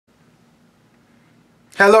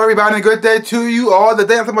Hello everybody and good day to you all.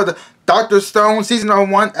 Today I'm talking about the Dr. Stone, season number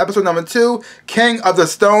 1, episode number 2, King of the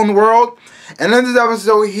Stone World. And in this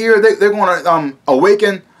episode here, they're going to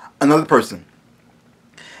awaken another person.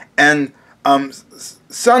 And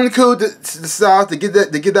Sun Ku decides to give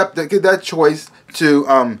that choice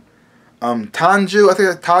to Tanju, I think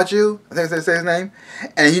that's Taju, I think that's his name.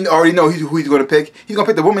 And he already knows who he's going to pick. He's going to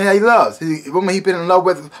pick the woman that he loves. The woman he's been in love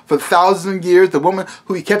with for thousands of years. The woman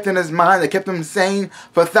who he kept in his mind, that kept him sane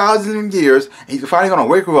for thousands of years. And he's finally going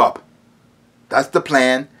to wake her up. That's the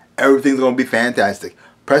plan. Everything's going to be fantastic.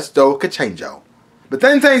 Presto, ka-chango. But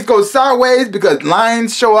then things go sideways because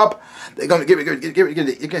lions show up. They're going to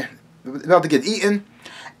about to get eaten.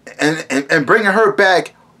 And bringing her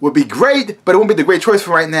back would be great, but it won't be the great choice for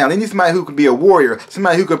right now. They need somebody who can be a warrior,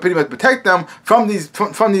 somebody who can pretty much protect them from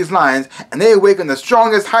these lions. And they awaken the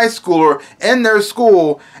strongest high schooler in their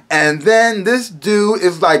school, and then this dude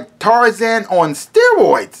is like Tarzan on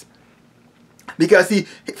steroids, because he's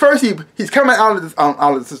coming out of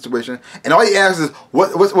the situation, and all he asks is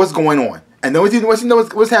what's going on. And then once he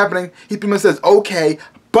knows what's happening, he pretty much says okay,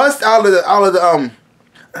 bust out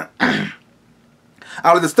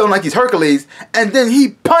of the stone like he's Hercules, and then he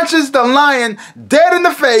punches the lion dead in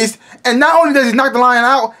the face, and not only does he knock the lion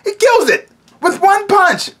out, he kills it with one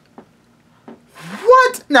punch.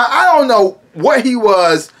 What? Now, I don't know what he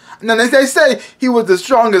was. Now, they say he was the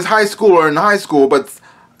strongest high schooler in high school, but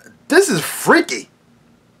this is freaky.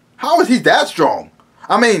 How is he that strong?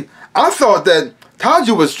 I mean, I thought that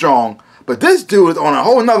Taju was strong, but this dude is on a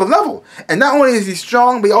whole nother level. And not only is he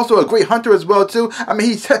strong, but he's also a great hunter as well too. I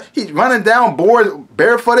mean, he's running down boards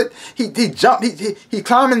barefooted. He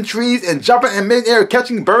climbing trees and jumping in midair,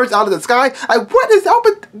 catching birds out of the sky. Like, what is up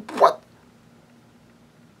with what?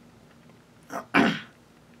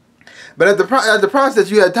 But at the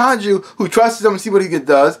process, you have Taju, who trusts him and see what he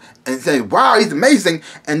does, and say, "Wow, he's amazing."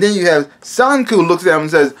 And then you have Sun Ku looks at him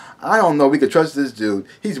and says, "I don't know. We could trust this dude.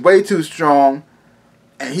 He's way too strong.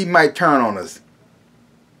 And he might turn on us.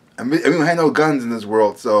 And we don't have no guns in this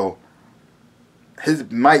world, so he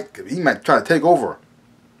might try to take over."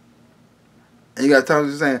 And you got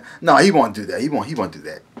Thomas saying, "No, he won't do that. He won't do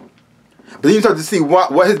that." But then you start to see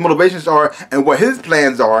what his motivations are and what his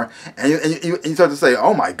plans are, and you start to say,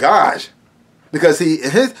 "Oh my gosh," because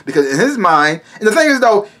in his mind, and the thing is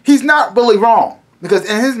though, he's not really wrong, because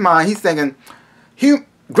in his mind he's thinking,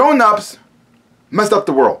 grown-ups messed up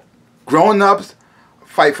the world. Grown-ups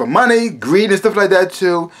fight for money, greed, and stuff like that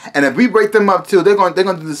too. And if we break them up too, they're going to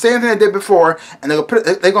do the same thing they did before, and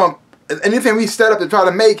they're going anything we set up to try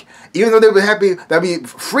to make, even though they were happy that we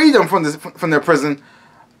freed them from their prison,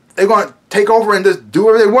 they're going to take over and just do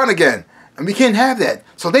whatever they want again. And we can't have that.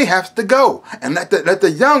 So they have to go and let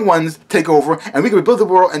the young ones take over, and we can build the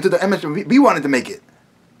world into the image we wanted to make it.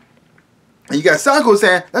 And you got Sun Ku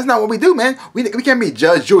saying, "That's not what we do, man. We can't be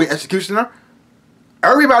judge, jury, executioner.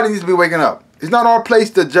 Everybody needs to be waking up. It's not our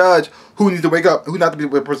place to judge who needs to wake up, who not to be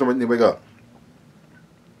the person who needs to wake up.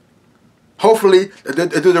 Hopefully, they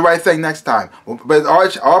do the right thing next time. But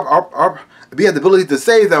we have the ability to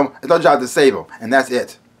save them. It's our job to save them, and that's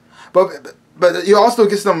it. But you also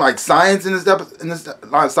get some like science in this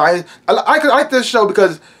science. I like this show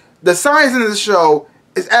because the science in this show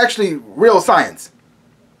is actually real science.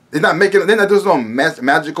 They're not doing some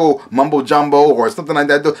magical mumbo jumbo or something like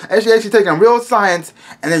that. They're actually taking real science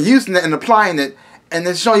and then using it and applying it, and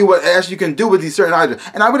then showing you what actually you can do with these certain items.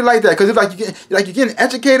 And I really like that because it's like you're getting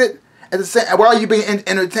educated at the same while you're being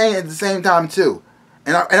entertained at the same time too.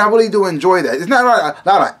 And I really do enjoy that. It's not a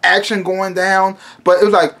lot of action going down, but it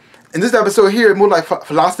was like in this episode here, more like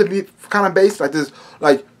philosophy kind of based, like this,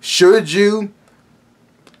 like should you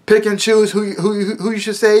pick and choose who you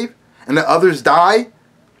should save and let others die?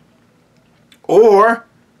 Or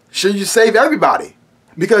should you save everybody?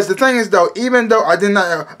 Because the thing is though, even though I did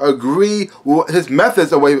not agree with his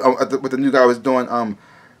methods of what the new guy was doing,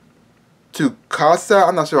 Tukasa,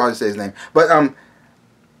 I'm not sure how to say his name, but I'm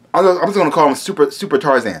just gonna call him Super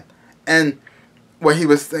Tarzan, and what he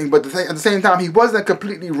was saying. But at the same time, he wasn't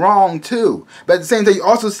completely wrong too. But at the same time, you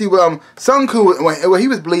also see what Sun Ku, what he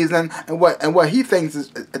was believing and what he thinks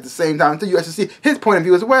is at the same time too. You actually see his point of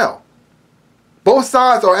view as well. Both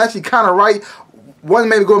sides are actually kind of right. One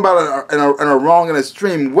may be going about it in a wrong and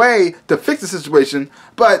extreme way to fix the situation,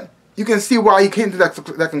 but you can see why he came to that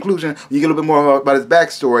conclusion when you get a little bit more about his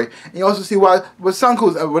backstory. And you also see what Sun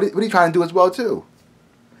Ku's what he's trying to do as well too.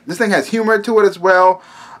 This thing has humor to it as well.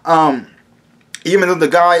 Even though the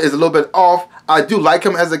guy is a little bit off, I do like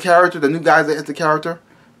him as a character. The new guy as a character.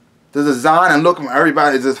 The design and look from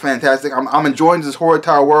everybody is just fantastic. I'm enjoying this horror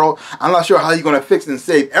tower world. I'm not sure how he's going to fix and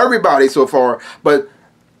save everybody so far, but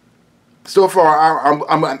So far,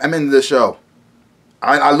 I'm into the show.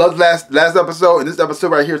 I loved last episode, and this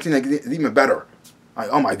episode right here seems like it's even better. Like,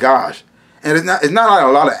 oh my gosh. And it's not like a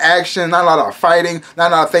lot of action, not a lot of fighting,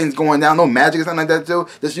 not a lot of things going down, no magic or something like that too.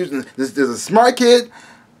 Just using there's a smart kid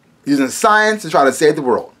using science to try to save the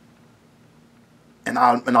world. And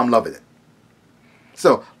I'm loving it.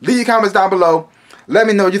 So leave your comments down below. Let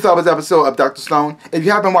me know what you thought of this episode of Dr. Stone. If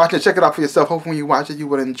you haven't watched it, check it out for yourself. Hopefully when you watch it, you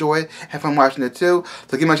will enjoy it. Have fun watching it too.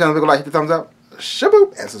 So give my channel a big like, hit the thumbs up,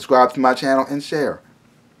 shaboop, and subscribe to my channel and share.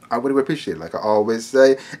 I really would appreciate it. Like I always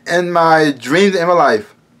say, in my dreams and in my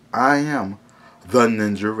life, I am the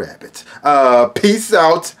Ninja Rabbit. Peace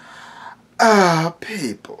out,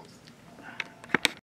 people.